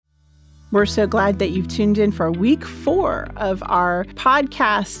We're so glad that you've tuned in for week 4 of our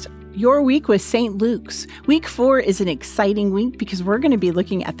podcast, Your Week with St. Luke's. Week 4 is an exciting week because we're going to be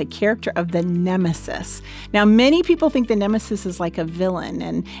looking at the character of the Nemesis. Now, many people think the Nemesis is like a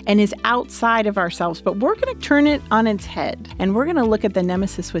villain and is outside of ourselves, but we're going to turn it on its head. And we're going to look at the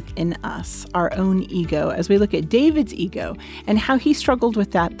Nemesis within us, our own ego, as we look at David's ego and how he struggled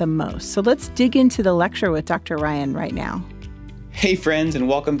with that the most. So let's dig into the lecture with Dr. Ryan right now. Hey friends, and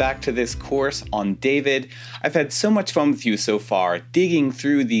welcome back to this course on David. I've had so much fun with you so far, digging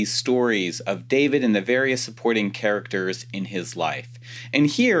through these stories of David and the various supporting characters in his life. And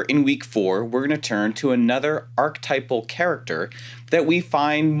here in week 4, we're going to turn to another archetypal character that we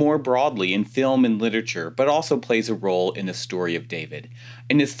find more broadly in film and literature, but also plays a role in the story of David.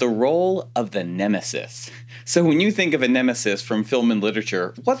 And it's the role of the Nemesis. So when you think of a Nemesis from film and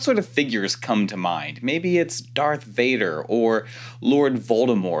literature, what sort of figures come to mind? Maybe it's Darth Vader or Lord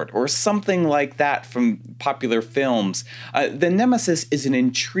Voldemort or something like that from popular films. The Nemesis is an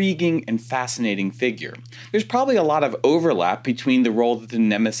intriguing and fascinating figure. There's probably a lot of overlap between the role that the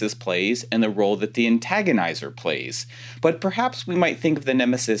Nemesis plays and the role that the antagonizer plays. But perhaps we might think of the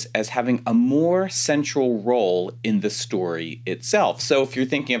Nemesis as having a more central role in the story itself. So if you're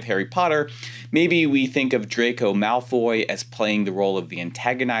thinking of Harry Potter, maybe we think of Draco Malfoy as playing the role of the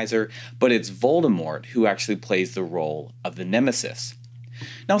antagonizer, but it's Voldemort who actually plays the role of the Nemesis.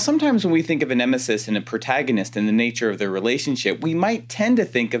 Now, sometimes when we think of a nemesis and a protagonist and the nature of their relationship, we might tend to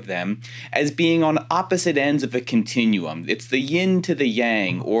think of them as being on opposite ends of a continuum. It's the yin to the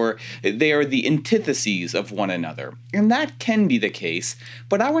yang, or they are the antitheses of one another. And that can be the case,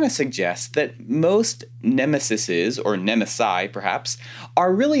 but I want to suggest that most nemesises, or nemesi perhaps,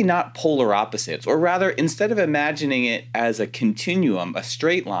 are really not polar opposites, or rather, instead of imagining it as a continuum, a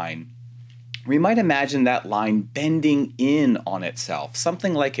straight line, we might imagine that line bending in on itself,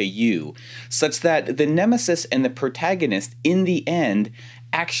 something like a U, such that the nemesis and the protagonist in the end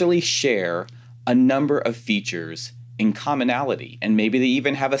actually share a number of features in commonality. And maybe they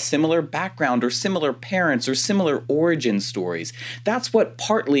even have a similar background or similar parents or similar origin stories. That's what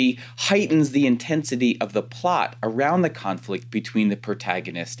partly heightens the intensity of the plot around the conflict between the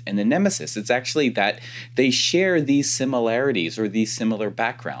protagonist and the nemesis. It's actually that they share these similarities or these similar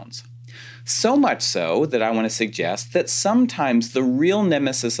backgrounds. So much so that I want to suggest that sometimes the real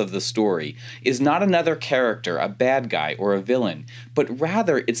nemesis of the story is not another character, a bad guy or a villain, but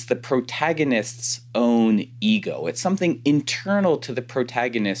rather it's the protagonist's own ego. It's something internal to the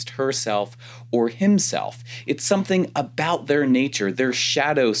protagonist herself or himself. It's something about their nature, their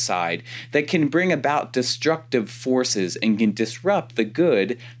shadow side, that can bring about destructive forces and can disrupt the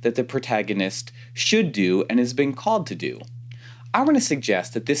good that the protagonist should do and has been called to do. I want to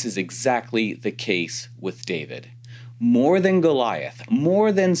suggest that this is exactly the case with David. More than Goliath,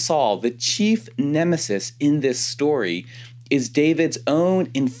 more than Saul, the chief nemesis in this story is David's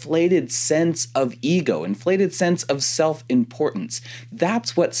own inflated sense of ego, inflated sense of self-importance.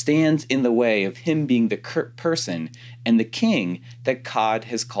 That's what stands in the way of him being the person and the king that God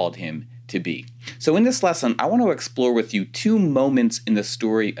has called him to be. So in this lesson, I want to explore with you 2 moments in the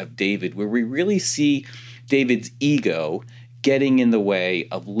story of David where we really see David's ego getting in the way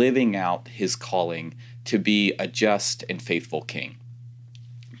of living out his calling to be a just and faithful king.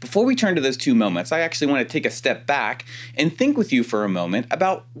 Before we turn to those 2 moments, I actually want to take a step back and think with you for a moment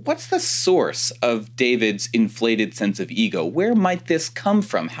about what's the source of David's inflated sense of ego? Where might this come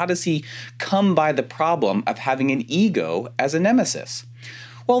from? How does he come by the problem of having an ego as a nemesis?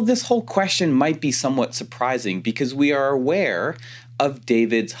 Well, this whole question might be somewhat surprising because we are aware of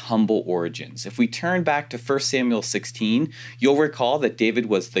David's humble origins. If we turn back to 1 Samuel 16, you'll recall that David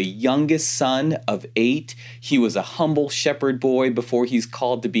was the youngest son of 8. He was a humble shepherd boy before he's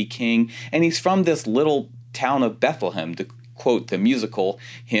called to be king, and he's from this little town of Bethlehem, to quote the musical,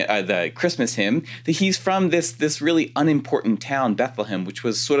 the Christmas hymn, that he's from this really unimportant town, Bethlehem, which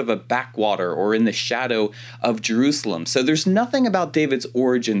was sort of a backwater or in the shadow of Jerusalem. So there's nothing about David's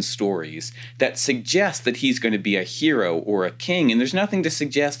origin stories that suggests that he's going to be a hero or a king, and there's nothing to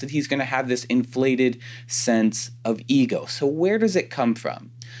suggest that he's going to have this inflated sense of ego. So where does it come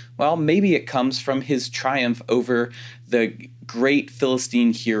from? Well, maybe it comes from his triumph over the great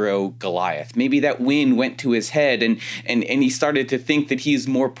Philistine hero Goliath. Maybe that wind went to his head and he started to think that he's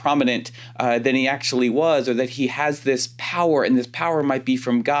more prominent than he actually was, or that he has this power, and this power might be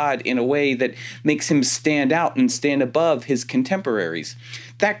from God in a way that makes him stand out and stand above his contemporaries.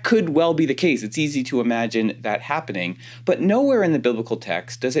 That could well be the case. It's easy to imagine that happening, but nowhere in the biblical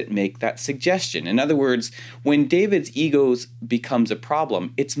text does it make that suggestion. In other words, when David's ego becomes a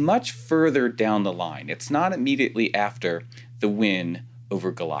problem, it's much further down the line. It's not immediately after the win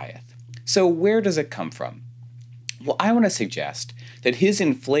over Goliath. So where does it come from? Well, I want to suggest that his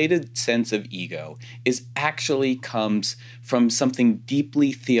inflated sense of ego actually comes from something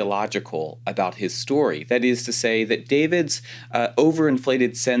deeply theological about his story. That is to say that David's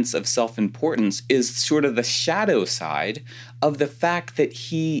overinflated sense of self-importance is sort of the shadow side of the fact that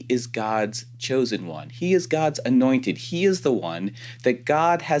he is God's chosen one. He is God's anointed. He is the one that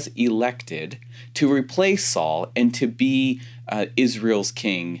God has elected to replace Saul and to be Israel's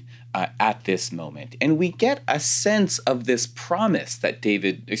king at this moment. And we get a sense of this promise that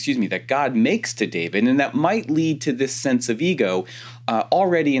that God makes to David, and that might lead to this sense of ego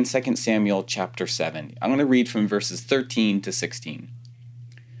already in 2 Samuel chapter 7. I'm going to read from verses 13 to 16.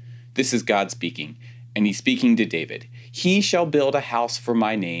 This is God speaking, and he's speaking to David. He shall build a house for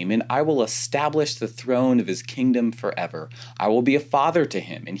my name, and I will establish the throne of his kingdom forever. I will be a father to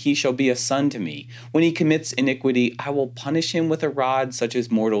him, and he shall be a son to me. When he commits iniquity, I will punish him with a rod such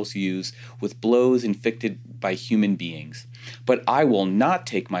as mortals use, with blows inflicted by human beings. But I will not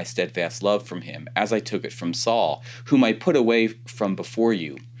take my steadfast love from him, as I took it from Saul, whom I put away from before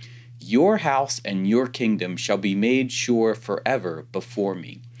you. Your house and your kingdom shall be made sure forever before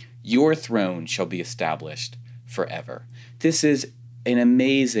me. Your throne shall be established forever. This is an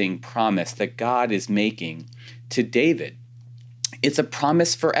amazing promise that God is making to David. It's a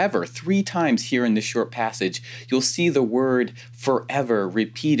promise forever. 3 times here in this short passage, you'll see the word forever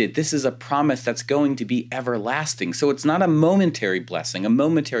repeated. This is a promise that's going to be everlasting. So it's not a momentary blessing, a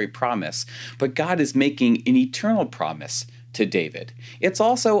momentary promise, but God is making an eternal promise to David. It's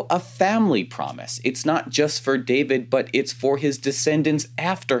also a family promise. It's not just for David, but it's for his descendants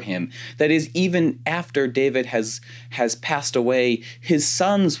after him. That is, even after David has passed away, his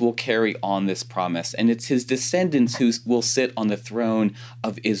sons will carry on this promise, and it's his descendants who will sit on the throne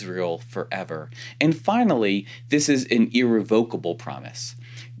of Israel forever. And finally, this is an irrevocable promise.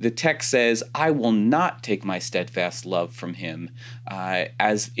 The text says, I will not take my steadfast love from him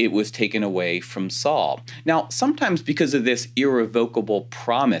as it was taken away from Saul. Now, sometimes because of this irrevocable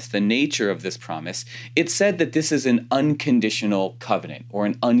promise, the nature of this promise, it's said that this is an unconditional covenant or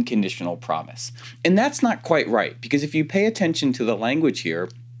an unconditional promise. And that's not quite right, because if you pay attention to the language here,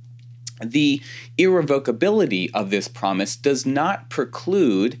 the irrevocability of this promise does not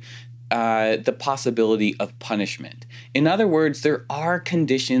preclude the possibility of punishment. In other words, there are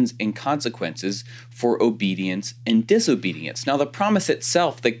conditions and consequences for obedience and disobedience. Now, the promise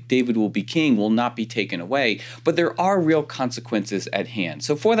itself that David will be king will not be taken away, but there are real consequences at hand.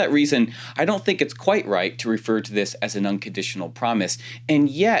 So for that reason, I don't think it's quite right to refer to this as an unconditional promise. And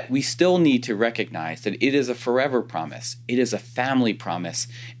yet, we still need to recognize that it is a forever promise, it is a family promise,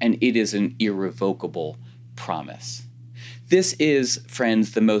 and it is an irrevocable promise. This is,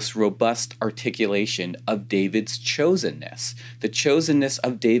 friends, the most robust articulation of David's chosenness, the chosenness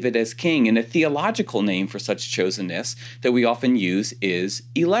of David as king. And a theological name for such chosenness that we often use is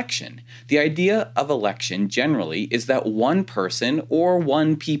election. The idea of election generally is that one person or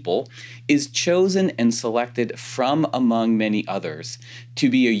one people is chosen and selected from among many others to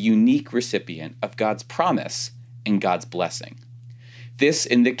be a unique recipient of God's promise and God's blessing. This,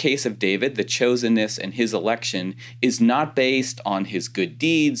 in the case of David, the chosenness and his election is not based on his good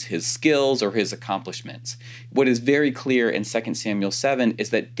deeds, his skills, or his accomplishments. What is very clear in 2 Samuel 7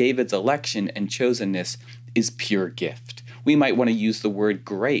 is that David's election and chosenness is pure gift. We might want to use the word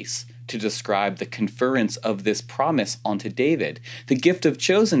grace to describe the conference of this promise onto David. The gift of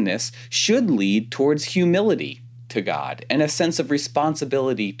chosenness should lead towards humility to God and a sense of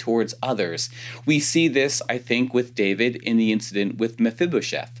responsibility towards others. We see this, I think, with David in the incident with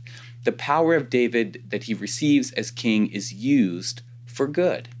Mephibosheth. The power of David that he receives as king is used for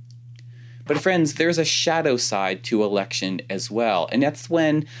good. But friends, there's a shadow side to election as well, and that's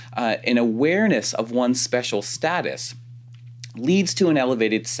when an awareness of one's special status leads to an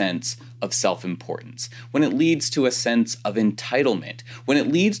elevated sense of self-importance, when it leads to a sense of entitlement, when it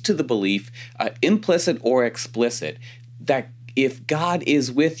leads to the belief, implicit or explicit, that if God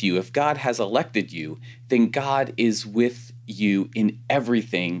is with you, if God has elected you, then God is with you in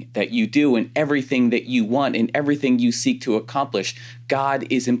everything that you do and everything that you want and everything you seek to accomplish. God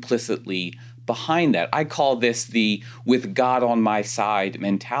is implicitly behind that. I call this the with God on my side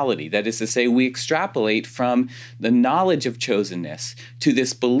mentality. That is to say, we extrapolate from the knowledge of chosenness to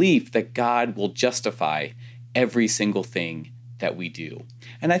this belief that God will justify every single thing that we do.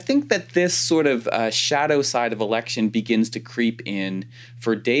 And I think that this sort of shadow side of election begins to creep in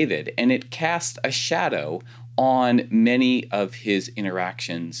for David, and it casts a shadow on many of his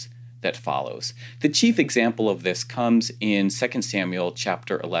interactions that follows. The chief example of this comes in 2 Samuel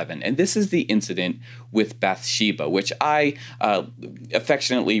chapter 11, and this is the incident with Bathsheba, which I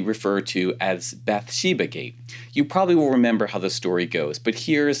affectionately refer to as Bathsheba Gate. You probably will remember how the story goes, but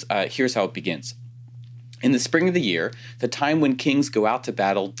here's how it begins. In the spring of the year, the time when kings go out to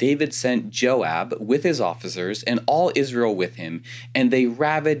battle, David sent Joab with his officers and all Israel with him, and they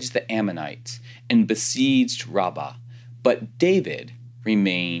ravaged the Ammonites and besieged Rabbah. But David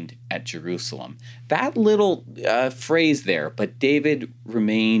remained at Jerusalem. That little phrase there, but David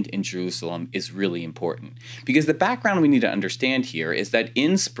remained in Jerusalem, is really important. Because the background we need to understand here is that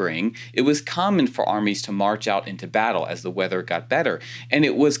in spring, it was common for armies to march out into battle as the weather got better. And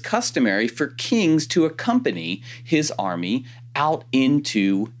it was customary for kings to accompany his army out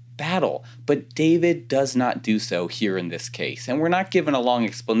into battle. But David does not do so here in this case. And we're not given a long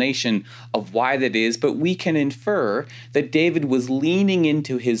explanation of why that is, but we can infer that David was leaning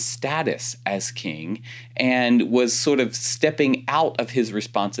into his status as king and was sort of stepping out of his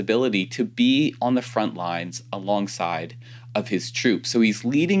responsibility to be on the front lines alongside of his troops. So he's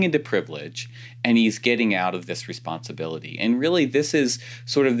leading into privilege and he's getting out of this responsibility. And really, this is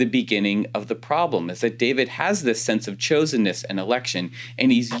sort of the beginning of the problem, is that David has this sense of chosenness and election,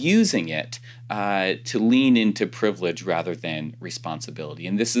 and he's using it to lean into privilege rather than responsibility.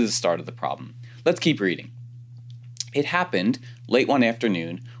 And this is the start of the problem. Let's keep reading. It happened late one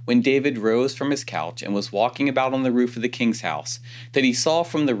afternoon, when David rose from his couch and was walking about on the roof of the king's house, that he saw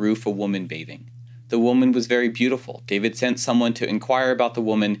from the roof a woman bathing. The woman was very beautiful. David sent someone to inquire about the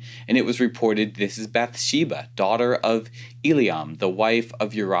woman, and it was reported, "This is Bathsheba, daughter of Eliam, the wife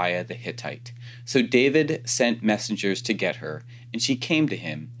of Uriah the Hittite." So David sent messengers to get her, and she came to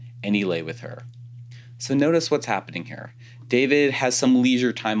him, and he lay with her. So notice what's happening here. David has some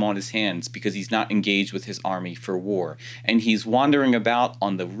leisure time on his hands because he's not engaged with his army for war. And he's wandering about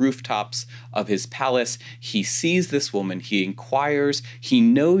on the rooftops of his palace. He sees this woman. He inquires. He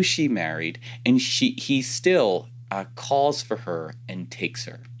knows she married. And he still calls for her and takes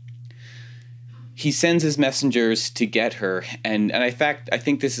her. He sends his messengers to get her, and in fact, I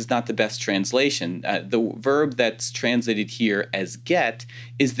think this is not the best translation. The verb that's translated here as get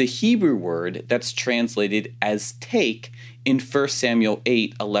is the Hebrew word that's translated as take in 1 Samuel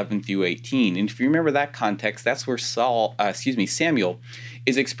 8, 11 through 18. And if you remember that context, that's where Samuel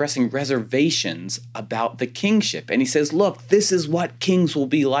is expressing reservations about the kingship. And he says, look, this is what kings will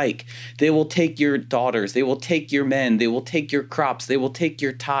be like. They will take your daughters. They will take your men. They will take your crops. They will take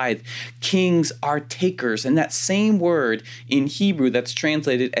your tithe. Kings are takers. And that same word in Hebrew that's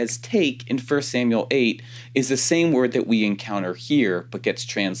translated as take in 1 Samuel 8 is the same word that we encounter here, but gets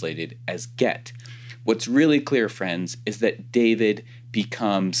translated as get. What's really clear, friends, is that David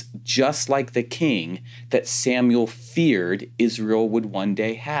becomes just like the king that Samuel feared Israel would one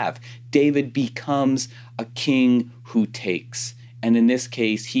day have. David becomes a king who takes. And in this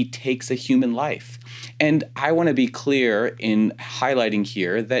case, he takes a human life. And I want to be clear in highlighting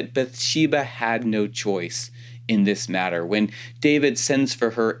here that Bathsheba had no choice in this matter. When David sends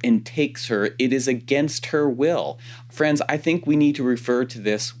for her and takes her, it is against her will. Friends, I think we need to refer to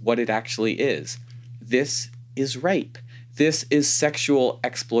this what it actually is. This is rape. This is sexual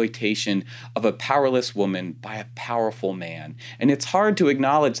exploitation of a powerless woman by a powerful man. And it's hard to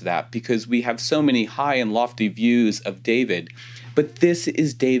acknowledge that because we have so many high and lofty views of David. But this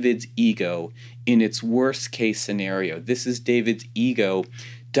is David's ego in its worst case scenario. This is David's ego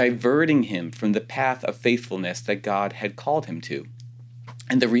diverting him from the path of faithfulness that God had called him to.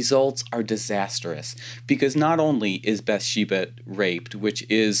 And the results are disastrous because not only is Bathsheba raped, which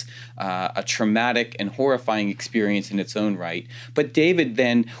is a traumatic and horrifying experience in its own right, but David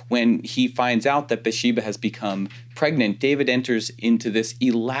then, when he finds out that Bathsheba has become pregnant, David enters into this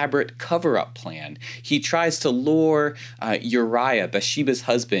elaborate cover-up plan. He tries to lure Uriah, Bathsheba's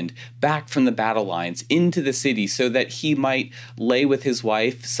husband, back from the battle lines into the city so that he might lay with his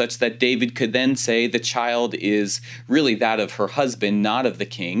wife, such that David could then say the child is really that of her husband, not of the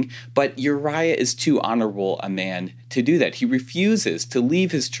king. But Uriah is too honorable a man to do that. He refuses to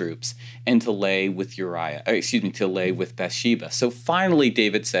leave his troops and to lay with to lay with Bathsheba. So finally,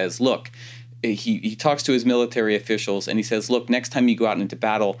 David says, look, he talks to his military officials and he says, look, next time you go out into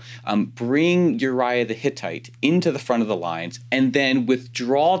battle, bring Uriah the Hittite into the front of the lines and then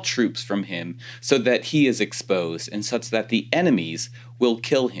withdraw troops from him so that he is exposed and such that the enemies will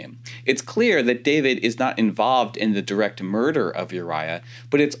kill him. It's clear that David is not involved in the direct murder of Uriah,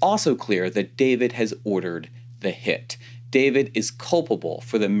 but it's also clear that David has ordered the hit. David is culpable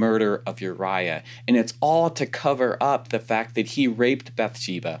for the murder of Uriah, and it's all to cover up the fact that he raped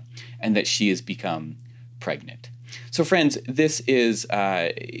Bathsheba and that she has become pregnant. So friends, this is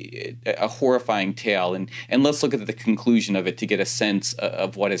a horrifying tale, and let's look at the conclusion of it to get a sense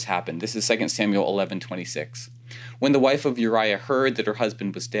of what has happened. This is 2 Samuel 11:26. When the wife of Uriah heard that her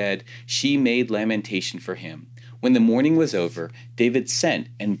husband was dead, she made lamentation for him. When the mourning was over, David sent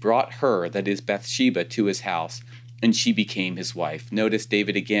and brought her, that is Bathsheba, to his house, and she became his wife. Notice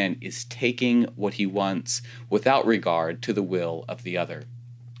David again is taking what he wants without regard to the will of the other.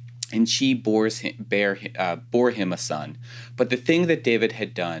 And she bore him a son. But the thing that David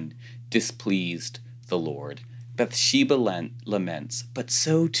had done displeased the Lord. Bathsheba laments, but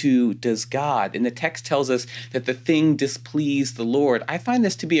so too does God. And the text tells us that the thing displeased the Lord. I find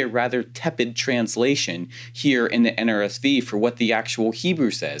this to be a rather tepid translation here in the NRSV for what the actual Hebrew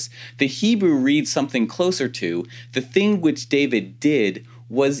says. The Hebrew reads something closer to, the thing which David did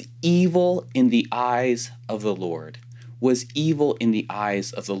was evil in the eyes of the Lord. Was evil in the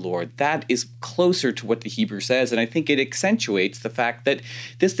eyes of the Lord. That is closer to what the Hebrew says, and I think it accentuates the fact that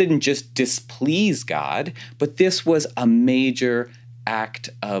this didn't just displease God, but this was a major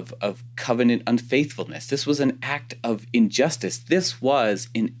act of covenant unfaithfulness. This was an act of injustice. This was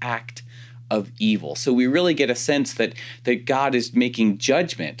an act of evil. So we really get a sense that God is making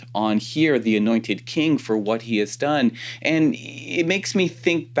judgment on here the anointed king for what he has done. And it makes me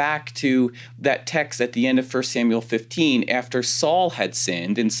think back to that text at the end of 1 Samuel 15 after Saul had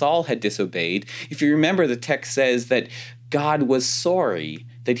sinned and Saul had disobeyed. If you remember, the text says that God was sorry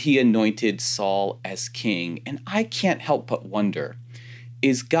that he anointed Saul as king. And I can't help but wonder,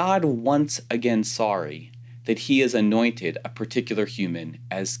 is God once again sorry that he has anointed a particular human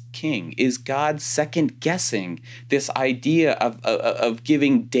as king? Is God second-guessing this idea of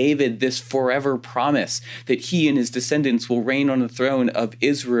giving David this forever promise that he and his descendants will reign on the throne of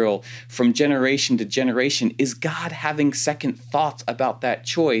Israel from generation to generation? Is God having second thoughts about that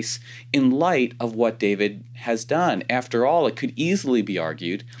choice in light of what David has done? After all, it could easily be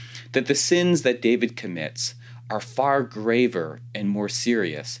argued that the sins that David commits are far graver and more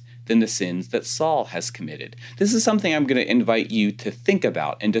serious than the sins that Saul has committed. This is something I'm going to invite you to think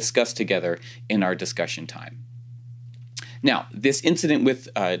about and discuss together in our discussion time. Now, this incident with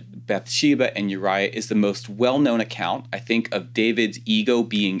Bathsheba and Uriah is the most well-known account, I think, of David's ego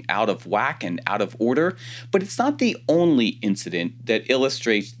being out of whack and out of order, but it's not the only incident that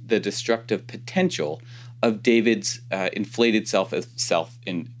illustrates the destructive potential of David's inflated sense of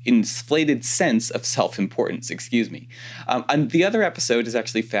self-importance, And the other episode is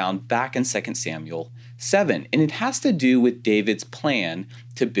actually found back in 2 Samuel 7, and it has to do with David's plan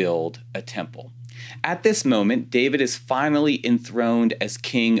to build a temple. At this moment, David is finally enthroned as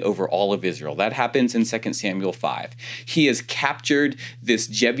king over all of Israel. That happens in 2 Samuel 5. He has captured this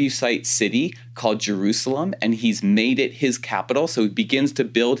Jebusite city called Jerusalem, and he's made it his capital, so he begins to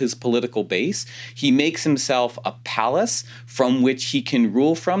build his political base. He makes himself a palace from which he can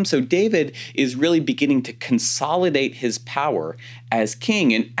rule from. So David is really beginning to consolidate his power as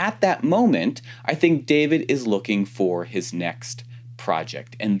king. And at that moment, I think David is looking for his next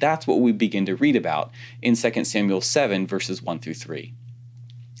project. And that's what we begin to read about in 2 Samuel 7, verses 1 through 3.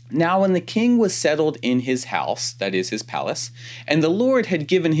 Now when the king was settled in his house, that is his palace, and the Lord had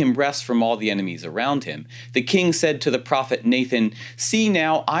given him rest from all the enemies around him, the king said to the prophet Nathan, "See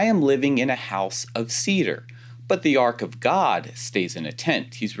now, I am living in a house of cedar, but the ark of God stays in a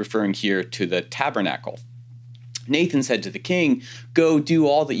tent." He's referring here to the tabernacle. Nathan said to the king, "Go do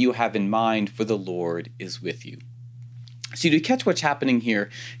all that you have in mind, for the Lord is with you." So to catch what's happening here,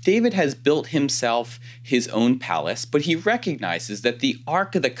 David has built himself his own palace, but he recognizes that the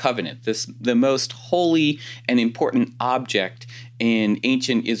Ark of the Covenant, the most holy and important object in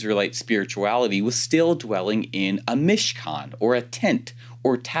ancient Israelite spirituality, was still dwelling in a mishkan, or a tent,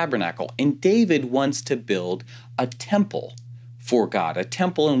 or tabernacle. And David wants to build a temple for God, a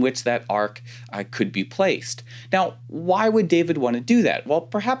temple in which that ark could be placed. Now, why would David want to do that? Well,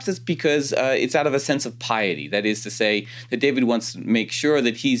 perhaps it's because it's out of a sense of piety. That is to say that David wants to make sure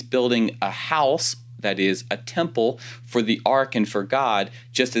that he's building a house, that is, a temple for the ark and for God,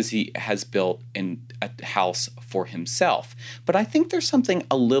 just as he has built a house for himself. But I think there's something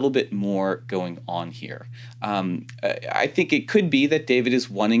a little bit more going on here. I think it could be that David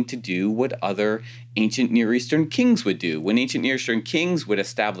is wanting to do what other ancient Near Eastern kings would do. When ancient Near Eastern kings would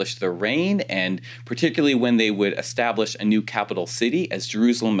establish their reign, and particularly when they would establish a new capital city, as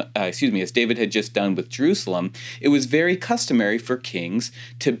David had just done with Jerusalem, it was very customary for kings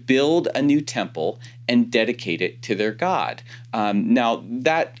to build a new temple and dedicate it to their God. Now,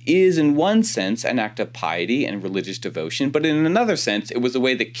 that is in one sense an act of piety and religious devotion, but in another sense, it was a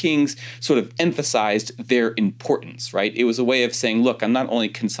way that kings sort of emphasized their importance, right? It was a way of saying, look, I'm not only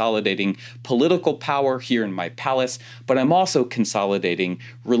consolidating political power here in my palace, but I'm also consolidating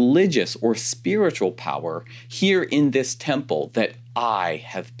religious or spiritual power here in this temple that I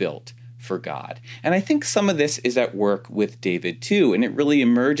have built for God. And I think some of this is at work with David too, and it really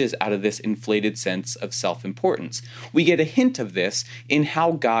emerges out of this inflated sense of self-importance. We get a hint of this in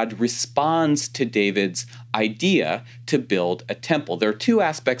how God responds to David's idea to build a temple. There are two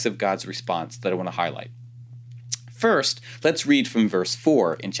aspects of God's response that I want to highlight. First, let's read from verse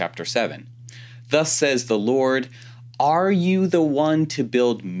 4 in chapter 7. Thus says the Lord, are you the one to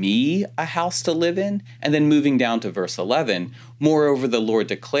build me a house to live in? And then moving down to verse 11, moreover, the Lord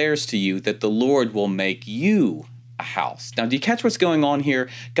declares to you that the Lord will make you a house. Now, do you catch what's going on here?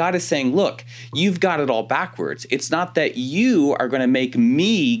 God is saying, look, you've got it all backwards. It's not that you are going to make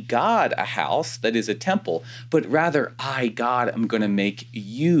me, God, a house that is a temple, but rather I, God, am going to make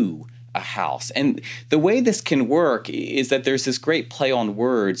you a house. And the way this can work is that there's this great play on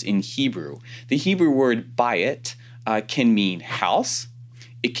words in Hebrew. The Hebrew word bayit can mean house,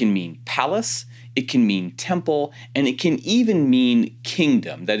 it can mean palace, it can mean temple, and it can even mean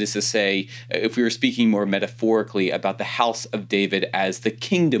kingdom. That is to say, if we were speaking more metaphorically about the house of David as the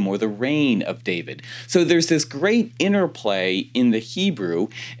kingdom or the reign of David. So there's this great interplay in the Hebrew.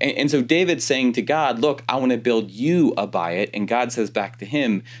 And so David's saying to God, look, I want to build you a bayit. And God says back to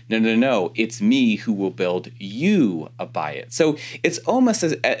him, no, it's me who will build you a bayit. So it's almost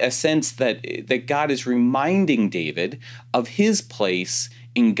a sense that God is reminding David of his place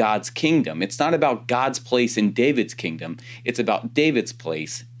in God's kingdom. It's not about God's place in David's kingdom. It's about David's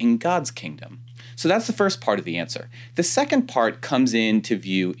place in God's kingdom. So that's the first part of the answer. The second part comes into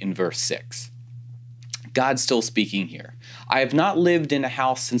view in verse 6. God's still speaking here. I have not lived in a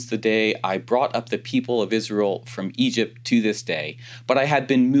house since the day I brought up the people of Israel from Egypt to this day, but I had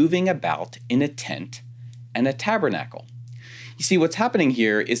been moving about in a tent and a tabernacle. You see, what's happening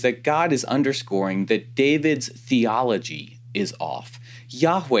here is that God is underscoring that David's theology is off.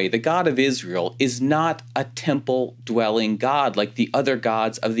 Yahweh, the God of Israel, is not a temple-dwelling God like the other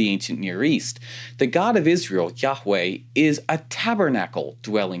gods of the ancient Near East. The God of Israel, Yahweh, is a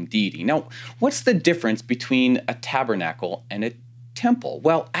tabernacle-dwelling deity. Now, what's the difference between a tabernacle and a temple?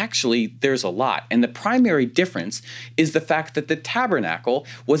 Well, actually, there's a lot. And the primary difference is the fact that the tabernacle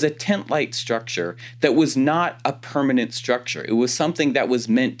was a tent-like structure that was not a permanent structure. It was something that was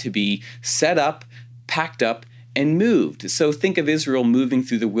meant to be set up, packed up, and moved. So think of Israel moving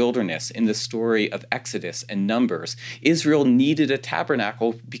through the wilderness in the story of Exodus and Numbers. Israel needed a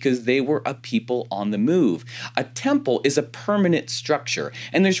tabernacle because they were a people on the move. A temple is a permanent structure,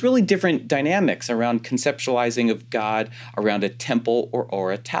 and there's really different dynamics around conceptualizing of God around a temple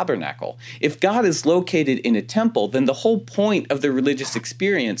or a tabernacle. If God is located in a temple, then the whole point of the religious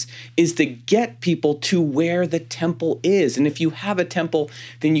experience is to get people to where the temple is. And if you have a temple,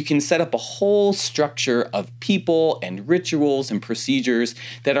 then you can set up a whole structure of people and rituals and procedures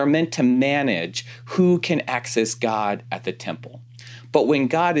that are meant to manage who can access God at the temple. But when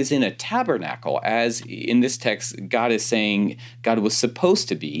God is in a tabernacle, as in this text God is saying God was supposed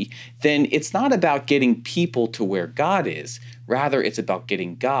to be, then it's not about getting people to where God is. Rather, it's about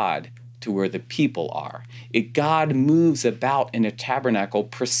getting God to where the people are. God moves about in a tabernacle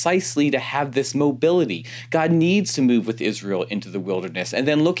precisely to have this mobility. God needs to move with Israel into the wilderness. And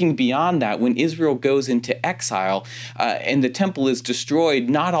then looking beyond that, when Israel goes into exile and the temple is destroyed,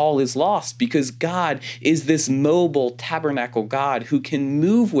 not all is lost because God is this mobile tabernacle God who can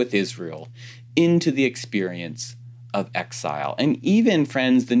move with Israel into the experience of exile. And even,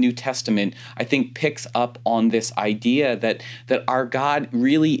 friends, the New Testament, I think, picks up on this idea that our God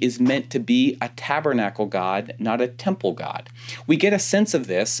really is meant to be a tabernacle God, not a temple God. We get a sense of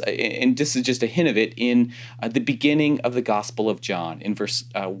this, and this is just a hint of it, in the beginning of the Gospel of John, in verse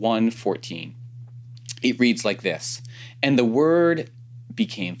 1:14. It reads like this, "And the Word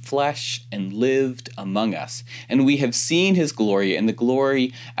became flesh and lived among us. And we have seen his glory, and the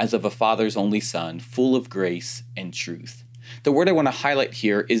glory as of a Father's only Son, full of grace and truth." The word I want to highlight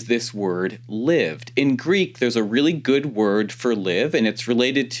here is this word lived. In Greek, there's a really good word for live, and it's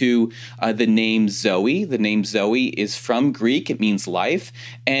related to the name Zoe. The name Zoe is from Greek. It means life.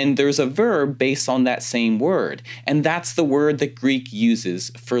 And there's a verb based on that same word. And that's the word that Greek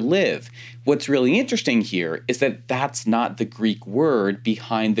uses for live. What's really interesting here is that that's not the Greek word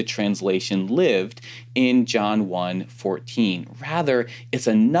behind the translation lived in John 1:14. Rather, it's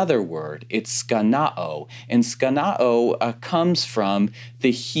another word. It's skanao. And skanao comes from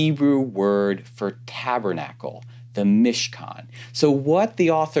the Hebrew word for tabernacle, the Mishkan. So what the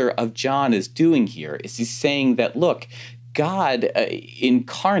author of John is doing here is he's saying that, look, God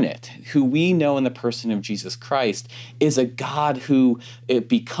incarnate, who we know in the person of Jesus Christ, is a God who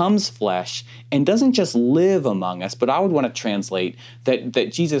becomes flesh and doesn't just live among us, but I would want to translate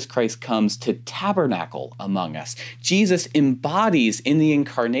that Jesus Christ comes to tabernacle among us. Jesus embodies in the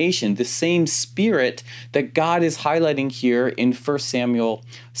incarnation the same spirit that God is highlighting here in 1 Samuel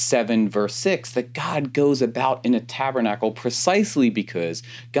 7, verse 6, that God goes about in a tabernacle precisely because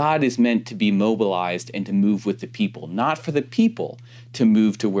God is meant to be mobilized and to move with the people, not for the people to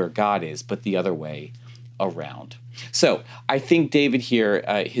move to where God is, but the other way around. So I think David here,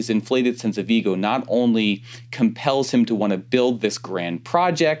 his inflated sense of ego not only compels him to want to build this grand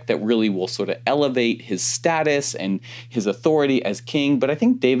project that really will sort of elevate his status and his authority as king, but I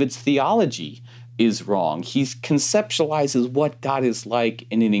think David's theology is wrong. He conceptualizes what God is like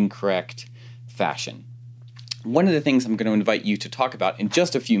in an incorrect fashion. One of the things I'm going to invite you to talk about in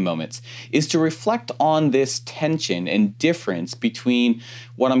just a few moments is to reflect on this tension and difference between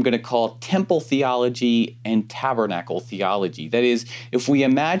what I'm going to call temple theology and tabernacle theology. That is, if we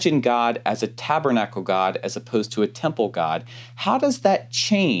imagine God as a tabernacle God as opposed to a temple God, how does that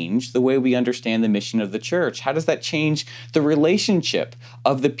change the way we understand the mission of the church? How does that change the relationship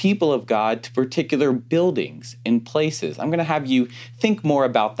of the people of God to particular buildings and places? I'm going to have you think more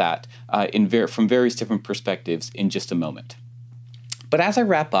about that from various different perspectives in just a moment. But as I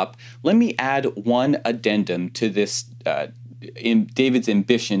wrap up, let me add one addendum to this in David's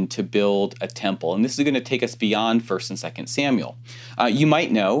ambition to build a temple. And this is going to take us beyond 1 and 2 Samuel. You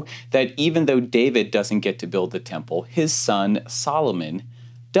might know that even though David doesn't get to build the temple, his son Solomon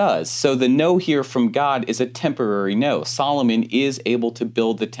does. So the no here from God is a temporary no. Solomon is able to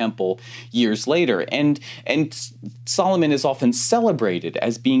build the temple years later. And Solomon is often celebrated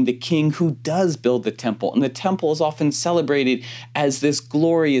as being the king who does build the temple. And the temple is often celebrated as this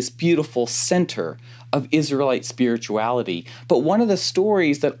glorious, beautiful center of Israelite spirituality. But one of the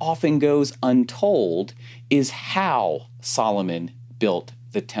stories that often goes untold is how Solomon built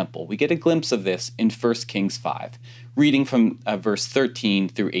the temple. We get a glimpse of this in 1 Kings 5. Reading from verse 13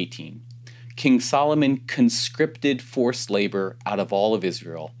 through 18. King Solomon conscripted forced labor out of all of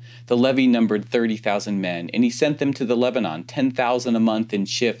Israel. The levy numbered 30,000 men, and he sent them to the Lebanon, 10,000 a month in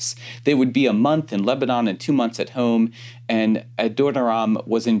shifts. They would be a month in Lebanon and 2 months at home, and Adoniram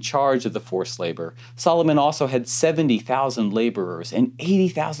was in charge of the forced labor. Solomon also had 70,000 laborers and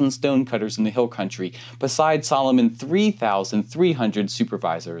 80,000 stonecutters in the hill country. Besides Solomon, 3,300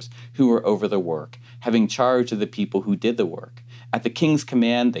 supervisors who were over the work, having charge of the people who did the work. At the king's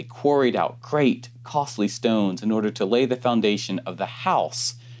command, they quarried out great, costly stones in order to lay the foundation of the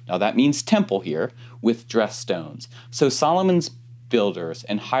house. Now that means temple here, with dressed stones. So Solomon's builders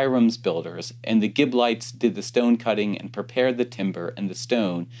and Hiram's builders and the Giblites did the stone cutting and prepared the timber and the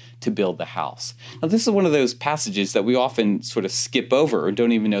stone to build the house. Now this is one of those passages that we often sort of skip over or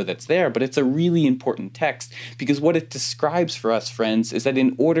don't even know that's there, but it's a really important text because what it describes for us, friends, is that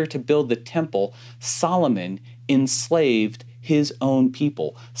in order to build the temple, Solomon enslaved his own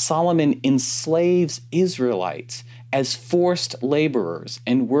people. Solomon enslaves Israelites as forced laborers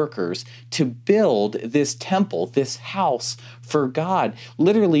and workers to build this temple, this house for God.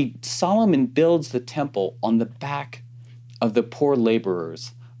 Literally, Solomon builds the temple on the back of the poor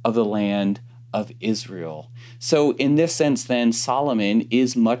laborers of the land of Israel. So in this sense, then, Solomon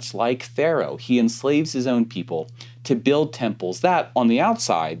is much like Pharaoh. He enslaves his own people to build temples that, on the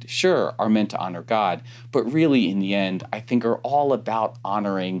outside, sure, are meant to honor God, but really, in the end, I think are all about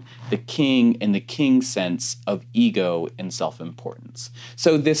honoring the king and the king's sense of ego and self-importance.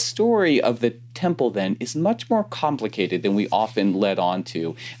 So this story of the temple, then, is much more complicated than we often led on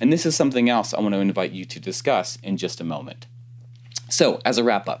to, and this is something else I want to invite you to discuss in just a moment. So, as a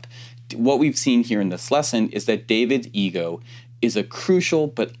wrap-up, what we've seen here in this lesson is that David's ego is a crucial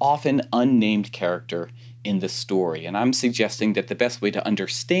but often unnamed character in the story. And I'm suggesting that the best way to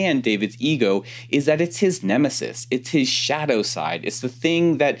understand David's ego is that it's his nemesis. It's his shadow side. It's the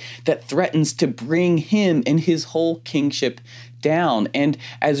thing that threatens to bring him and his whole kingship down. And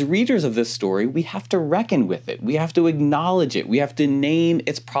as readers of this story, we have to reckon with it. We have to acknowledge it. We have to name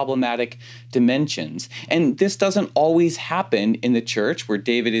its problematic dimensions. And this doesn't always happen in the church, where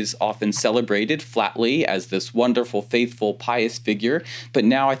David is often celebrated flatly as this wonderful, faithful, pious figure. But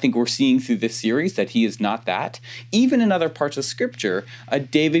now I think we're seeing through this series that he is not that. Even in other parts of Scripture,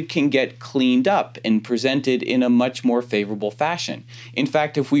 David can get cleaned up and presented in a much more favorable fashion. In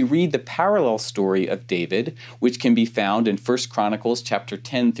fact, if we read the parallel story of David, which can be found in 1 Chronicles chapter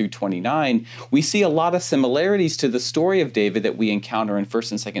 10 through 29, we see a lot of similarities to the story of David that we encounter in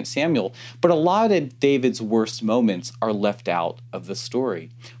 1st and 2nd Samuel, but a lot of David's worst moments are left out of the story.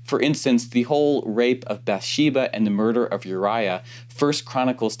 For instance, the whole rape of Bathsheba and the murder of Uriah, 1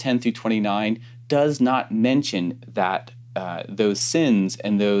 Chronicles 10 through 29, does not mention that those sins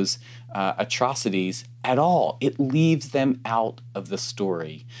and those atrocities at all. It leaves them out of the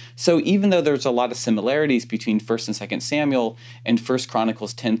story. So even though there's a lot of similarities between 1st and 2nd Samuel and 1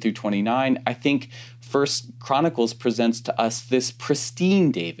 Chronicles 10 through 29, I think 1 Chronicles presents to us this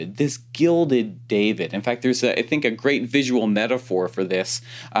pristine David, this gilded David. In fact, there's, I think, a great visual metaphor for this.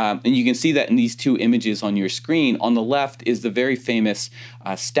 And you can see that in these two images on your screen. On the left is the very famous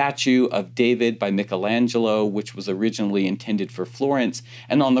statue of David by Michelangelo, which was originally intended for Florence.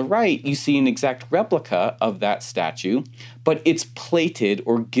 And on the right, you see an exact replica of that statue, but it's plated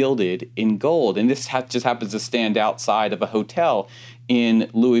or gilded in gold. And this just happens to stand outside of a hotel in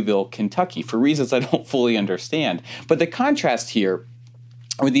Louisville, Kentucky, for reasons I don't fully understand. But the contrast here,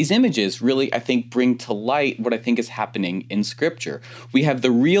 or these images, really, I think, bring to light what I think is happening in Scripture. We have the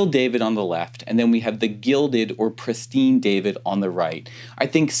real David on the left, and then we have the gilded or pristine David on the right. I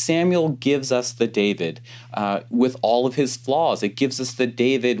think Samuel gives us the David with all of his flaws. It gives us the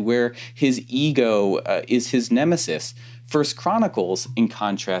David where his ego is his nemesis. 1 Chronicles, in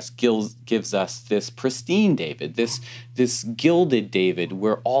contrast, gives us this pristine David, this gilded David,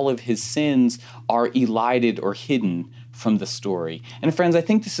 where all of his sins are elided or hidden from the story. And friends, I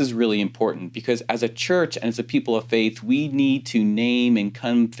think this is really important because as a church and as a people of faith, we need to name and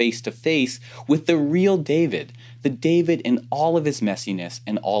come face to face with the real David, the David in all of his messiness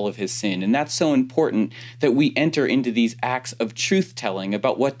and all of his sin. And that's so important that we enter into these acts of truth-telling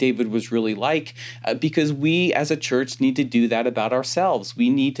about what David was really like, because we as a church need to do that about ourselves. We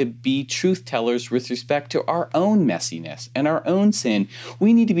need to be truth-tellers with respect to our own messiness and our own sin.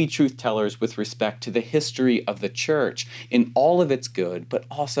 We need to be truth-tellers with respect to the history of the church in all of its good, but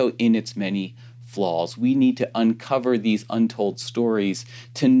also in its many flaws. We need to uncover these untold stories,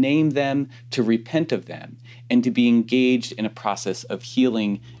 to name them, to repent of them, and to be engaged in a process of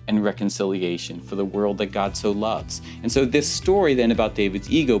healing and reconciliation for the world that God so loves. And so this story then about David's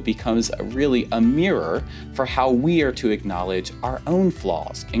ego becomes really a mirror for how we are to acknowledge our own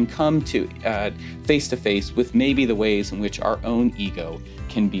flaws and come to face with maybe the ways in which our own ego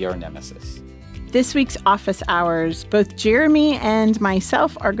can be our nemesis. This week's office hours, both Jeremy and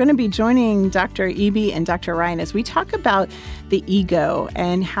myself are going to be joining Dr. Eby and Dr. Ryan as we talk about the ego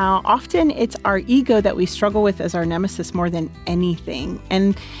and how often it's our ego that we struggle with as our nemesis more than anything.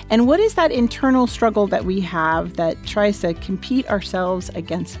 And what is that internal struggle that we have that tries to compete ourselves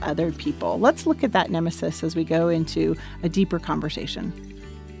against other people? Let's look at that nemesis as we go into a deeper conversation.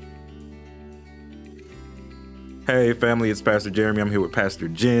 Hey family, it's Pastor Jeremy. I'm here with Pastor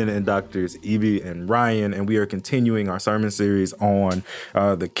Jen and Doctors Eby and Ryan, and we are continuing our sermon series on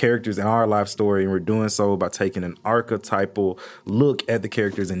the characters in our life story, and we're doing so by taking an archetypal look at the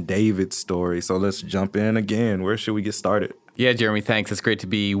characters in David's story. So let's jump in again. Where should we get started? Yeah, Jeremy, thanks. It's great to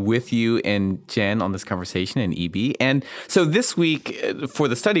be with you and Jen on this conversation and Eby. And so this week for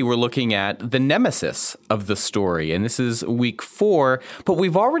the study, we're looking at the nemesis of the story. And this is week 4, but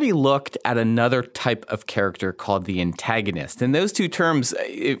we've already looked at another type of character called the antagonist. And those two terms,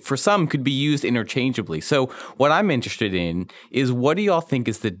 for some, could be used interchangeably. So what I'm interested in is, what do y'all think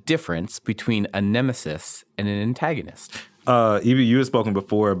is the difference between a nemesis and an antagonist? Eby, you had spoken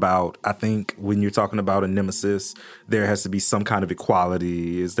before about, I think when you're talking about a nemesis, there has to be some kind of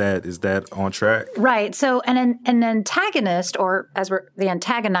equality. Is that on track? Right. So an antagonist, or the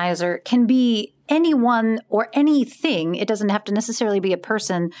antagonizer, can be anyone or anything. It doesn't have to necessarily be a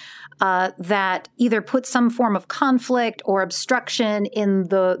person that either puts some form of conflict or obstruction in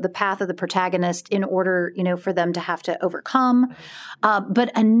the path of the protagonist in order, for them to have to overcome.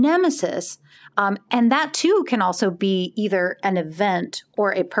 But a nemesis, and that too can also be either an event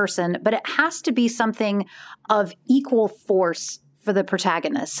or a person, but it has to be something of equal force for the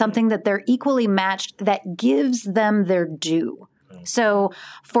protagonist, something that they're equally matched, that gives them their due. So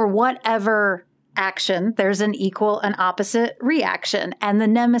for whatever action, there's an equal and opposite reaction, and the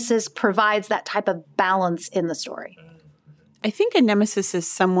nemesis provides that type of balance in the story. I think a nemesis is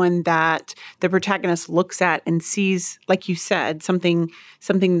someone that the protagonist looks at and sees, like you said, something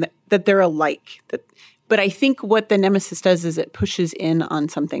that they're alike. But I think what the nemesis does is it pushes in on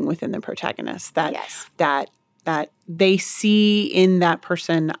something within the protagonist that that they see in that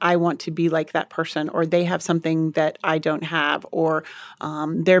person, I want to be like that person, or they have something that I don't have, or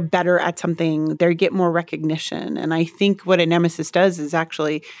they're better at something, they get more recognition. And I think what a nemesis does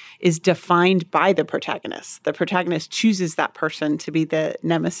is defined by the protagonist. The protagonist chooses that person to be the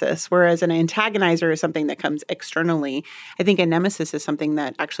nemesis, whereas an antagonizer is something that comes externally. I think a nemesis is something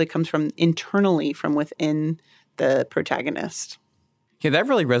that actually comes from internally, from within the protagonist. Yeah, that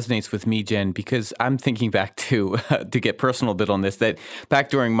really resonates with me, Jen, because I'm thinking back to get personal a bit on this, that back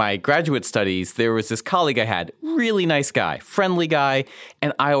during my graduate studies, there was this colleague I had, really nice guy, friendly guy,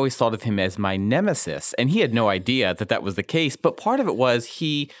 and I always thought of him as my nemesis. And he had no idea that that was the case. But part of it was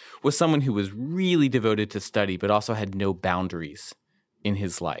he was someone who was really devoted to study, but also had no boundaries in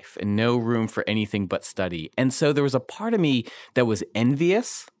his life and no room for anything but study. And so there was a part of me that was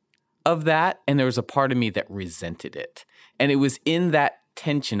envious of that, and there was a part of me that resented it. And it was in that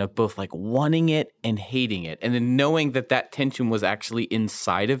tension of both like wanting it and hating it, and then knowing that that tension was actually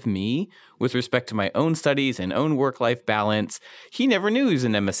inside of me with respect to my own studies and own work-life balance. He never knew he was a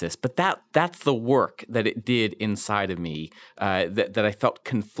nemesis, but that's the work that it did inside of me, that I felt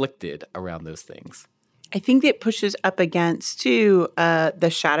conflicted around those things. I think it pushes up against, too, the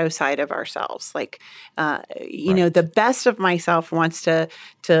shadow side of ourselves. Like, you know, the best of myself wants to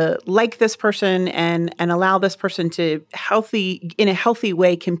like this person and allow this person to in a healthy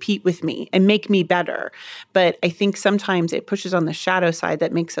way, compete with me and make me better. But I think sometimes it pushes on the shadow side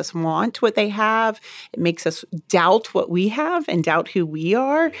that makes us want what they have. It makes us doubt what we have and doubt who we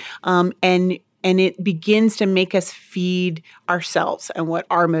are. And it begins to make us feed ourselves and what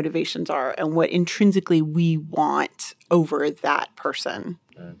our motivations are and what intrinsically we want over that person.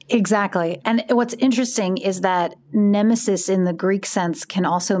 Exactly. And what's interesting is that nemesis in the Greek sense can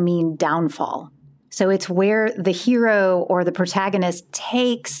also mean downfall. So it's where the hero or the protagonist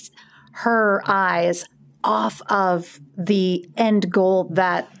takes her eyes off of the end goal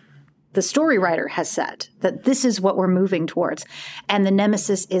that the story writer has set, that this is what we're moving towards. And the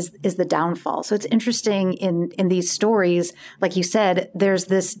nemesis is the downfall. So it's interesting in these stories, like you said, there's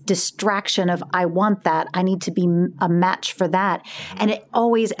this distraction of, I want that. I need to be a match for that. And it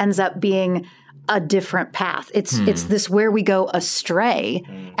always ends up being a different path. It's this where we go astray.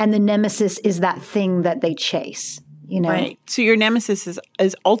 And the nemesis is that thing that they chase. You know? Right. So your nemesis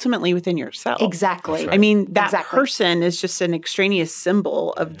is ultimately within yourself. Exactly. I mean, that person is just an extraneous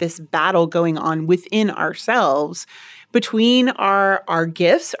symbol of this battle going on within ourselves between our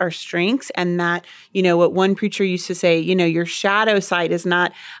gifts, our strengths, and that, you know, what one preacher used to say, you know, your shadow side is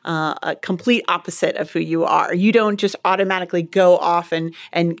not a complete opposite of who you are. You don't just automatically go off and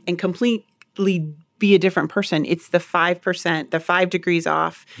completely be a different person. It's the 5%, the 5 degrees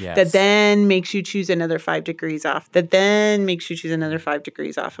off, that then makes you choose another 5 degrees off, that then makes you choose another 5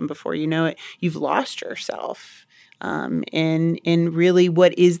 degrees off. And before you know it, you've lost yourself in really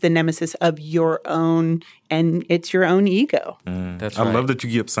what is the nemesis of your own, and it's your own ego. That's right. I love that you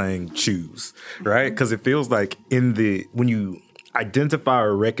keep saying choose, right? Because it feels like when you identify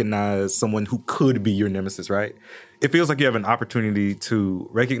or recognize someone who could be your nemesis, right? It feels like you have an opportunity to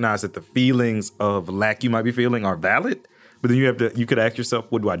recognize that the feelings of lack you might be feeling are valid, but then you could ask yourself,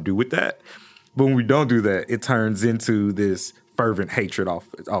 what do I do with that? But when we don't do that, it turns into this fervent hatred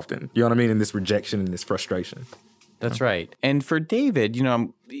often. You know what I mean? And this rejection and this frustration. That's right. And for David, you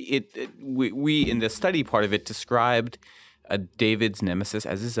know, we in the study part of it described David's nemesis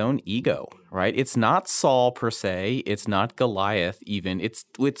as his own ego, right? It's not Saul per se. It's not Goliath even. It's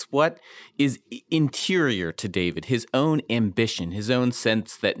what is interior to David, his own ambition, his own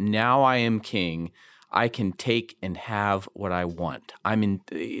sense that now I am king, I can take and have what I want.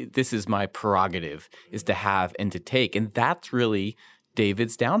 This is my prerogative, is to have and to take. And that's really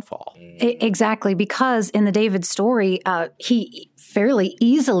David's downfall. Exactly, because in the David story, he fairly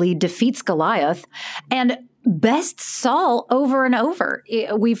easily defeats Goliath and bests Saul over and over.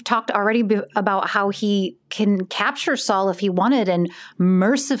 We've talked already about how he can capture Saul if he wanted and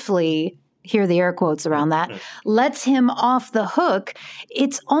mercifully, hear the air quotes around that, lets him off the hook.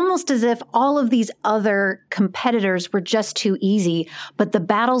 It's almost as if all of these other competitors were just too easy, but the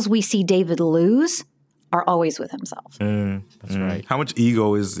battles we see David lose are always with himself. That's right. How much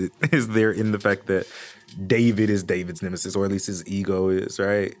ego is there in the fact that David is David's nemesis, or at least his ego is,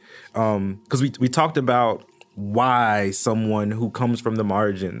 right? Because we talked about why someone who comes from the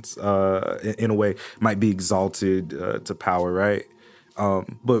margins, in a way, might be exalted to power, right?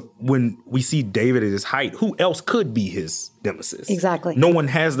 But when we see David at his height, who else could be his nemesis? Exactly. No one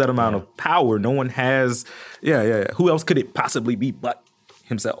has that amount of power. No one has, Who else could it possibly be but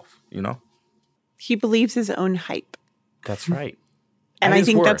himself, you know? He believes his own hype. That's right. And I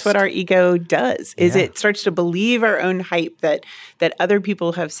think that's what our ego does, is it starts to believe our own hype that other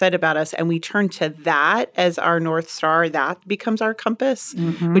people have said about us, and we turn to that as our North Star. That becomes our compass,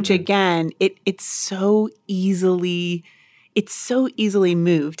 which again, it's so easily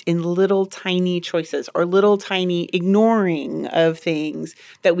moved in little tiny choices or little tiny ignoring of things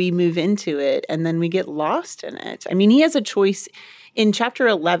that we move into it, and then we get lost in it. I mean, he has a choice in chapter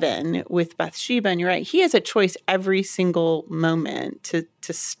 11 with Bathsheba, and you're right, he has a choice every single moment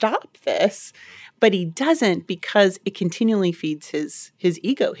to stop this, but he doesn't because it continually feeds his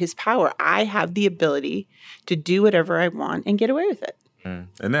ego, his power. I have the ability to do whatever I want and get away with it.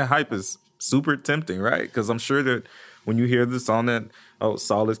 And that hype is super tempting, right? Because I'm sure that when you hear the song that,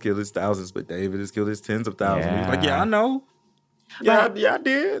 Saul has killed his thousands, but David has killed his tens of thousands. He's like, I know. Yeah, I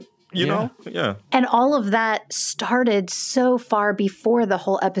did. You know? Yeah. And all of that started so far before the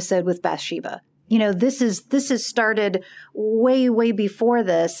whole episode with Bathsheba. You know, this is started way, way before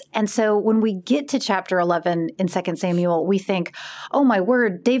this. And so when we get to chapter 11 in 2 Samuel, we think, oh my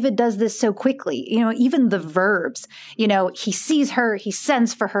word, David does this so quickly. You know, even the verbs, you know, he sees her, he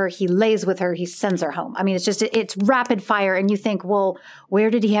sends for her, he lays with her, he sends her home. I mean, it's rapid fire. And you think, well, where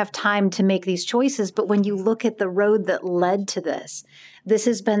did he have time to make these choices? But when you look at the road that led to this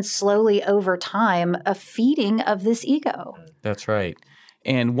has been slowly over time a feeding of this ego. That's right.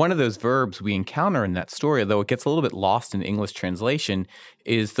 And one of those verbs we encounter in that story, though it gets a little bit lost in English translation,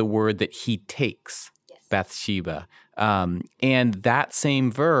 is the word that he takes, Bathsheba. And that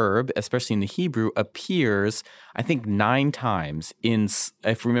same verb, especially in the Hebrew, appears, I think, 9 times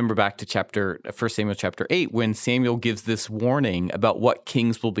if we remember back to 1 Samuel chapter 8, when Samuel gives this warning about what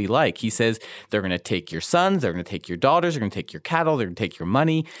kings will be like. He says, they're going to take your sons, they're going to take your daughters, they're going to take your cattle, they're going to take your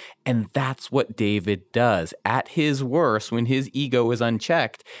money. And that's what David does. At his worst, when his ego is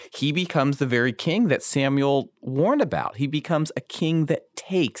unchecked, he becomes the very king that Samuel warned about. He becomes a king that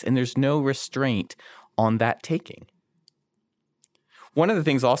takes, and there's no restraint on that taking. One of the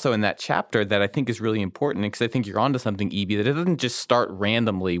things also in that chapter that I think is really important, because I think you're onto something, E.B., that it doesn't just start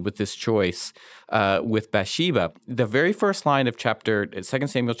randomly with this choice with Bathsheba. The very first line of 2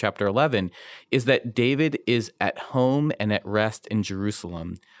 Samuel chapter 11 is that David is at home and at rest in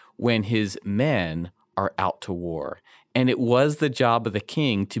Jerusalem when his men are out to war. And it was the job of the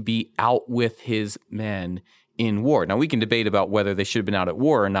king to be out with his men in war. Now, we can debate about whether they should have been out at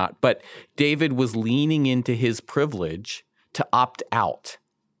war or not, but David was leaning into his privilege to opt out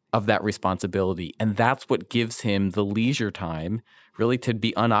of that responsibility. And that's what gives him the leisure time really to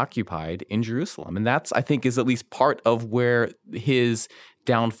be unoccupied in Jerusalem. And that's, I think, is at least part of where his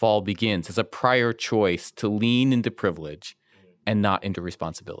downfall begins, as a prior choice to lean into privilege and not into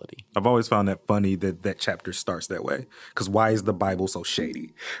responsibility. I've always found that funny that chapter starts that way. Because why is the Bible so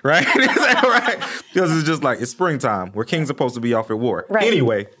shady? Right? Is that right? Because it's just like, it's springtime where kings are supposed to be off at war. Right.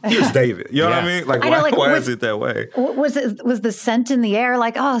 Anyway, here's David. You know what I mean? Like, why is it that way? Was the scent in the air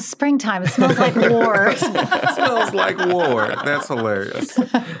like, oh, springtime, it smells like war? It smells like war. That's hilarious.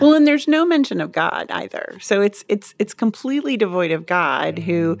 Well, and there's no mention of God either. So it's completely devoid of God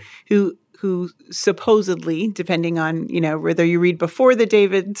who supposedly, depending on, whether you read before the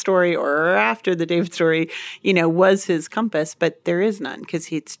David story or after the David story, was his compass, but there is none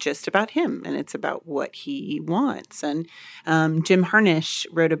because it's just about him and it's about what he wants. And Jim Harnish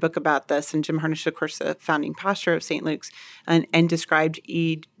wrote a book about this, and Jim Harnish, of course, the founding pastor of St. Luke's, and described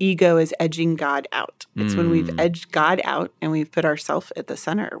ego as edging God out. It's when we've edged God out and we've put ourselves at the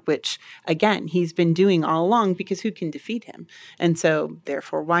center, which, again, he's been doing all along because who can defeat him? And so,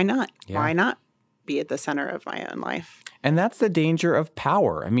 therefore, why not? Yeah. Why not be at the center of my own life? And that's the danger of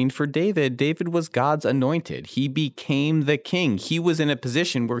power. I mean, for David was God's anointed. He became the king. He was in a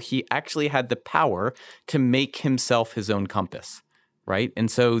position where he actually had the power to make himself his own compass, right?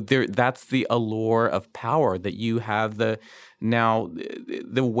 And so that's the allure of power, that you have the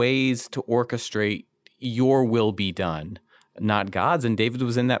ways to orchestrate your will be done, not God's. And David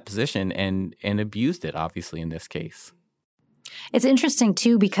was in that position and abused it, obviously, in this case. It's interesting,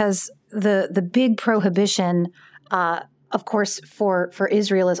 too, because the big prohibition, of course, for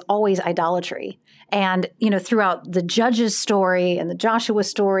Israel is always idolatry. And, throughout the Judges story and the Joshua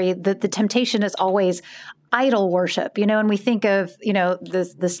story, the temptation is always idol worship, and we think of,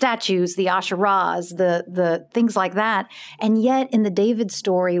 the statues, the Asherahs, the things like that. And yet in the David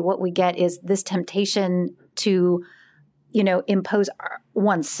story, what we get is this temptation to impose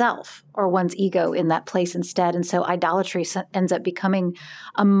oneself or one's ego in that place instead. And so idolatry ends up becoming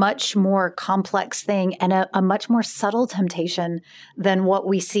a much more complex thing and a much more subtle temptation than what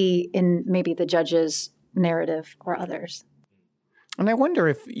we see in maybe the Judges narrative or others. And I wonder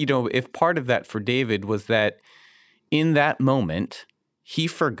if part of that for David was that in that moment, he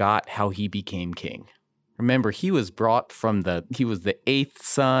forgot how he became king. Remember, he was the eighth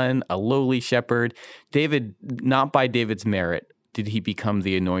son, a lowly shepherd. David, not by David's merit did he become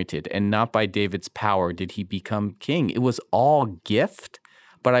the anointed, and not by David's power did he become king. It was all gift.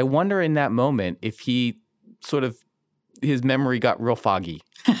 But I wonder in that moment if he his memory got real foggy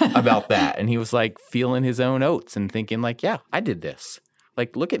about that. And he was like feeling his own oats and thinking like, yeah, I did this.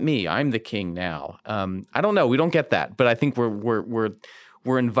 Like, look at me, I'm the king now. I don't know. We don't get that. But I think we're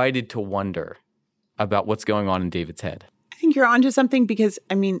invited to wonder about what's going on in David's head. I think you're onto something because,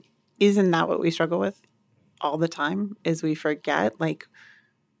 I mean, isn't that what we struggle with all the time? Is we forget like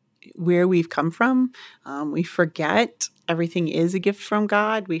where we've come from. We forget everything is a gift from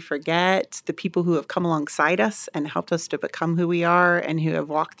God. We forget the people who have come alongside us and helped us to become who we are and who have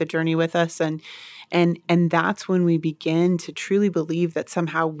walked the journey with us. And that's when we begin to truly believe that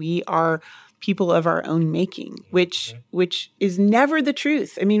somehow we are people of our own making, which is never the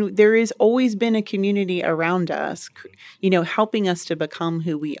truth. I mean, there has always been a community around us, helping us to become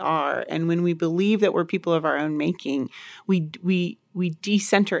who we are. And when we believe that we're people of our own making, we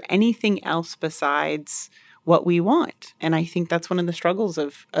decenter anything else besides what we want. And I think that's one of the struggles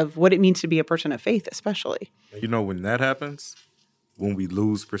of what it means to be a person of faith, especially. When that happens, when we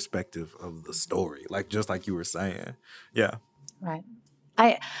lose perspective of the story, just like you were saying. Yeah. Right.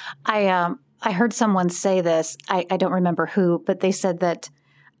 I heard someone say this, I don't remember who, but they said that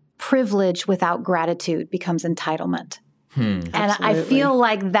privilege without gratitude becomes entitlement. And I feel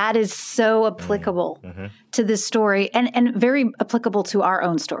like that is so applicable to this story and very applicable to our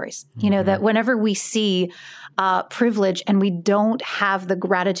own stories. That whenever we see privilege and we don't have the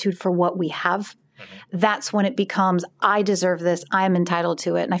gratitude for what we have, that's when it becomes, I deserve this, I am entitled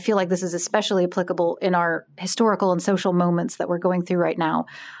to it. And I feel like this is especially applicable in our historical and social moments that we're going through right now,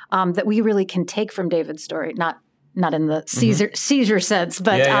 that we really can take from David's story, not in the Caesar sense,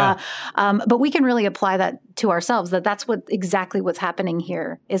 but but we can really apply that to ourselves, that's exactly what's happening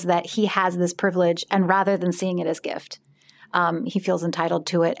here, is that he has this privilege, and rather than seeing it as gift, he feels entitled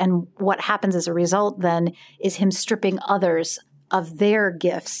to it. And what happens as a result then is him stripping others of their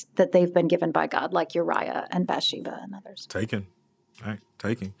gifts that they've been given by God, like Uriah and Bathsheba and others. Taken.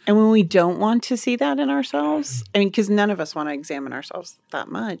 And when we don't want to see that in ourselves, because none of us want to examine ourselves that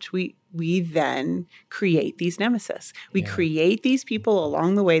much, we then create these nemesis. We create these people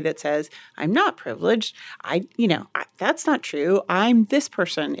along the way that says, I'm not privileged. That's not true. I'm this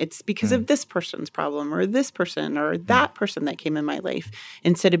person. It's because of this person's problem or this person or that person that came in my life.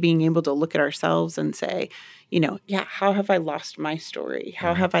 Instead of being able to look at ourselves and say, how have I lost my story?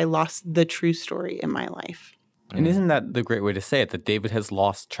 How have I lost the true story in my life? And isn't that the great way to say it, that David has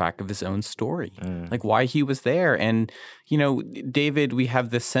lost track of his own story, like why he was there? And, David, we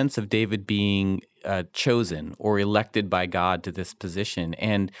have this sense of David being chosen or elected by God to this position.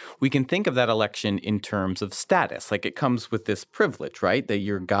 And we can think of that election in terms of status. Like it comes with this privilege, right? That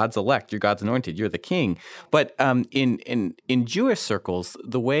you're God's elect, you're God's anointed, you're the king. But in Jewish circles,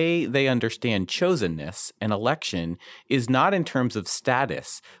 the way they understand chosenness and election is not in terms of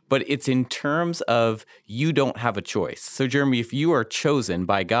status, but it's in terms of you don't have a choice. So Jeremy, if you are chosen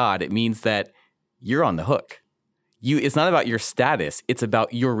by God, it means that you're on the hook. It's not about your status, it's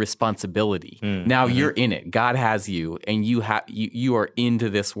about your responsibility. Now you're in it. God has you, and you are into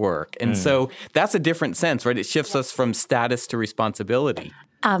this work. And so that's a different sense, right? It shifts us from status to responsibility.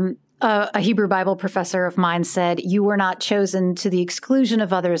 A Hebrew Bible professor of mine said, you were not chosen to the exclusion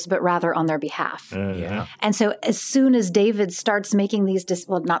of others, but rather on their behalf. And so as soon as David starts making these,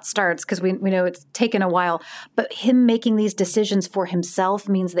 not starts, because we know it's taken a while, but him making these decisions for himself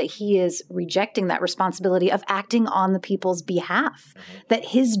means that he is rejecting that responsibility of acting on the people's behalf. That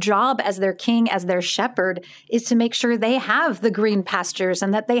his job as their king, as their shepherd, is to make sure they have the green pastures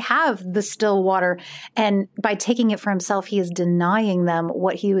and that they have the still water. And by taking it for himself, he is denying them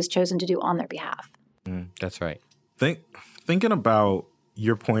what he was chosen to do on their behalf. That's right. Thinking about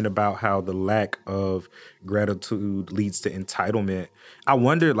your point about how the lack of gratitude leads to entitlement, I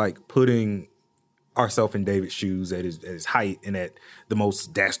wonder, putting ourselves in David's shoes at his height and at the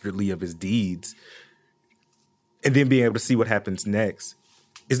most dastardly of his deeds, and then being able to see what happens next.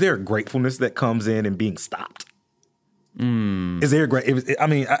 Is there a gratefulness that comes in being stopped? Is there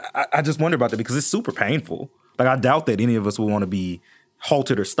I just wonder about that because it's super painful. I doubt that any of us would want to be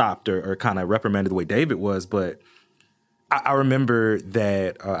halted or stopped or kind of reprimanded the way David was. But I remember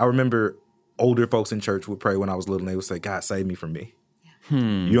that I remember older folks in church would pray when I was little and they would say, God, save me from me. You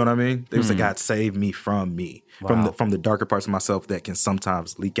know what I mean? They would say, God, save me from me, from the darker parts of myself that can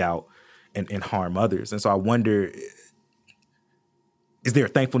sometimes leak out and harm others. And so I wonder, is there a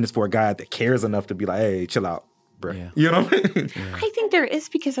thankfulness for a God that cares enough to be like, hey, chill out. bro. Yeah. You know? I think there is,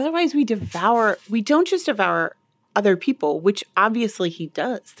 because otherwise we don't just devour other people, which obviously he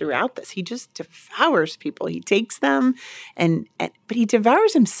does throughout this. He just devours people. He takes them but he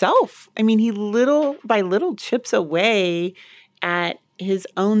devours himself. I mean, he little by little chips away at his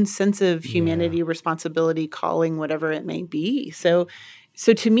own sense of humanity, responsibility, calling, whatever it may be. So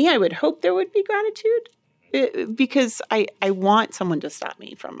to me, I would hope there would be gratitude, because I want someone to stop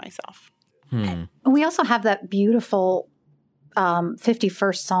me from myself. We also have that beautiful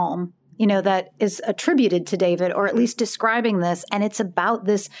 51st Psalm, that is attributed to David, or at least describing this. And it's about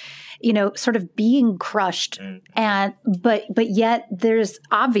this, sort of being crushed. But yet there's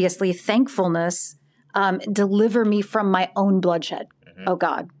obviously thankfulness. Deliver me from my own bloodshed, oh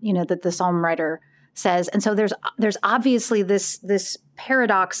God, that the psalm writer says. And so there's obviously this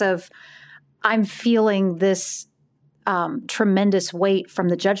paradox of, I'm feeling this tremendous weight from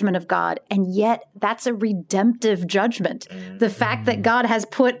the judgment of God, and yet that's a redemptive judgment. The fact that God has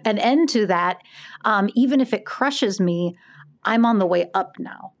put an end to that, even if it crushes me, I'm on the way up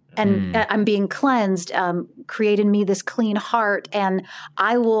now. And I'm being cleansed, create in me this clean heart, and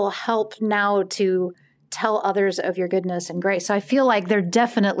I will help now to tell others of your goodness and grace. So I feel like there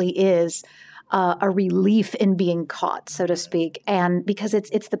definitely is a relief in being caught, so to speak, and because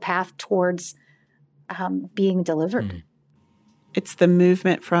it's the path towards being delivered. It's the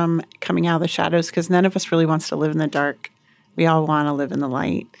movement from coming out of the shadows, because none of us really wants to live in the dark. We all want to live in the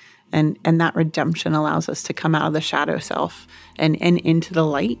light. And that redemption allows us to come out of the shadow self and into the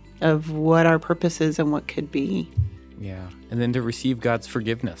light of what our purpose is and what could be. Yeah. And then to receive God's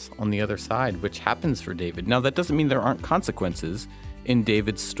forgiveness on the other side, which happens for David. Now, that doesn't mean there aren't consequences in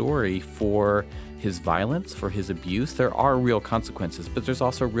David's story for his violence, for his abuse. There are real consequences, but there's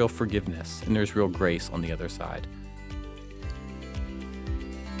also real forgiveness and there's real grace on the other side.